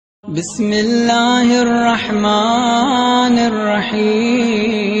بسم الله الرحمن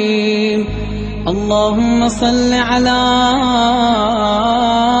الرحيم اللهم صل على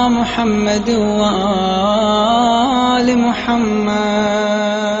محمد وآل محمد.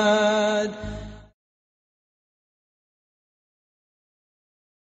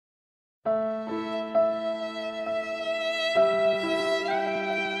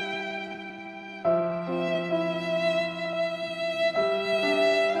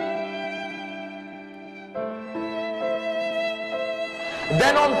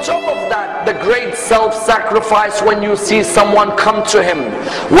 Then on top of that, the great self-sacrifice when you see someone come to him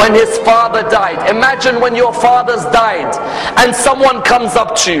when his father died. Imagine when your father's died and someone comes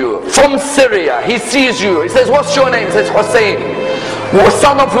up to you from Syria. He sees you. He says, what's your name? He says, Hussein.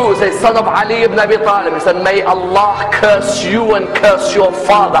 Son of who? He says, son of Ali ibn Abi Talib. He said, may Allah curse you and curse your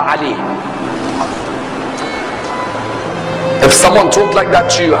father Ali. If someone talked like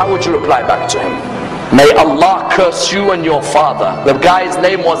that to you, how would you reply back to him? May Allah curse you and your father. The guy's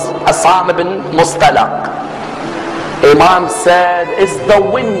name was Asam ibn Mustalaq. Imam said, is the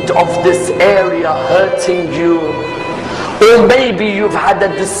wind of this area hurting you? Or maybe you've had a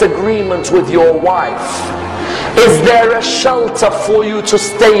disagreement with your wife. Is there a shelter for you to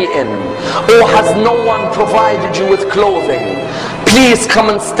stay in? Or has no one provided you with clothing? Please come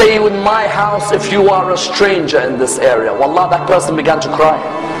and stay in my house if you are a stranger in this area. Wallah, that person began to cry.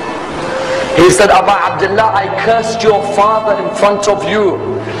 He said, Aba Abdullah, I cursed your father in front of you.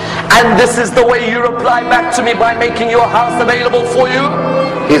 And this is the way you reply back to me by making your house available for you?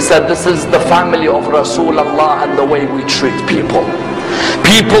 He said, this is the family of Rasulullah and the way we treat people.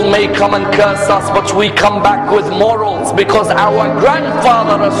 People may come and curse us, but we come back with morals because our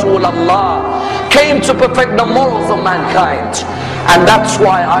grandfather Rasulullah came to perfect the morals of mankind. And that's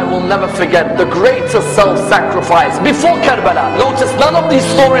why I will never forget the greatest self-sacrifice before Karbala. Notice none of these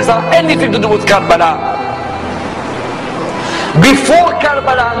stories have anything to do with Karbala. Before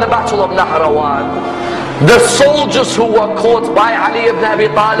Karbala and the battle of Nahrawan, the soldiers who were caught by Ali ibn Abi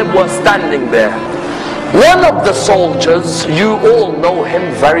Talib were standing there. One of the soldiers, you all know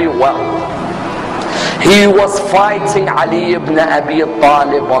him very well. He was fighting Ali ibn Abi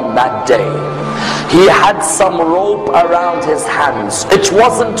Talib on that day. He had some rope around his hands. It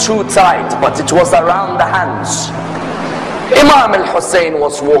wasn't too tight, but it was around the hands. Imam al-Hussein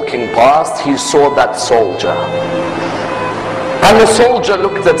was walking past. He saw that soldier. And the soldier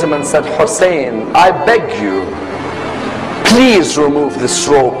looked at him and said, Hussein, I beg you, please remove this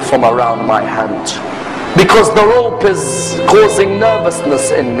rope from around my hand. Because the rope is causing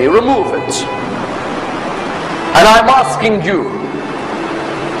nervousness in me. Remove it. And I'm asking you.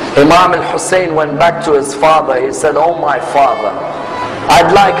 Imam al-Hussein went back to his father. He said, oh my father,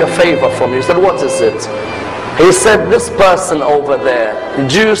 I'd like a favor from you. He said, what is it? He said, this person over there,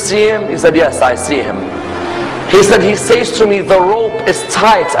 do you see him? He said, yes, I see him. He said, he says to me, the rope is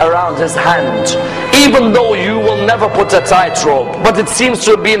tight around his hand, even though you will never put a tight rope, but it seems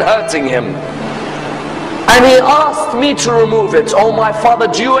to have been hurting him. And he asked me to remove it. Oh my father,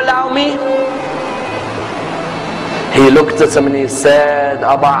 do you allow me? He looked at him and he said,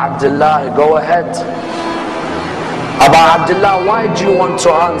 Aba Abdullah, go ahead. Aba Abdullah, why do you want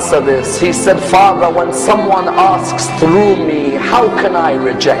to answer this? He said, Father, when someone asks through me, how can I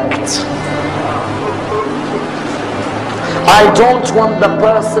reject? I don't want the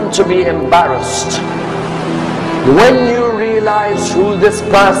person to be embarrassed. When you realize who this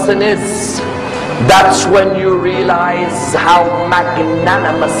person is, that's when you realize how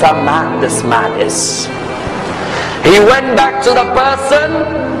magnanimous a man this man is. He went back to the person.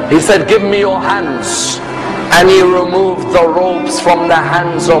 He said, give me your hands. And he removed the ropes from the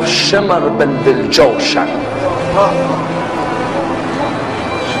hands of Shimr bin Dhil-Jawshan.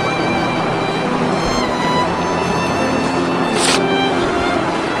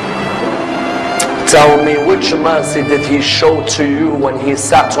 Tell me, which mercy did he show to you when he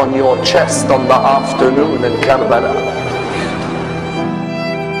sat on your chest on the afternoon in Karbala?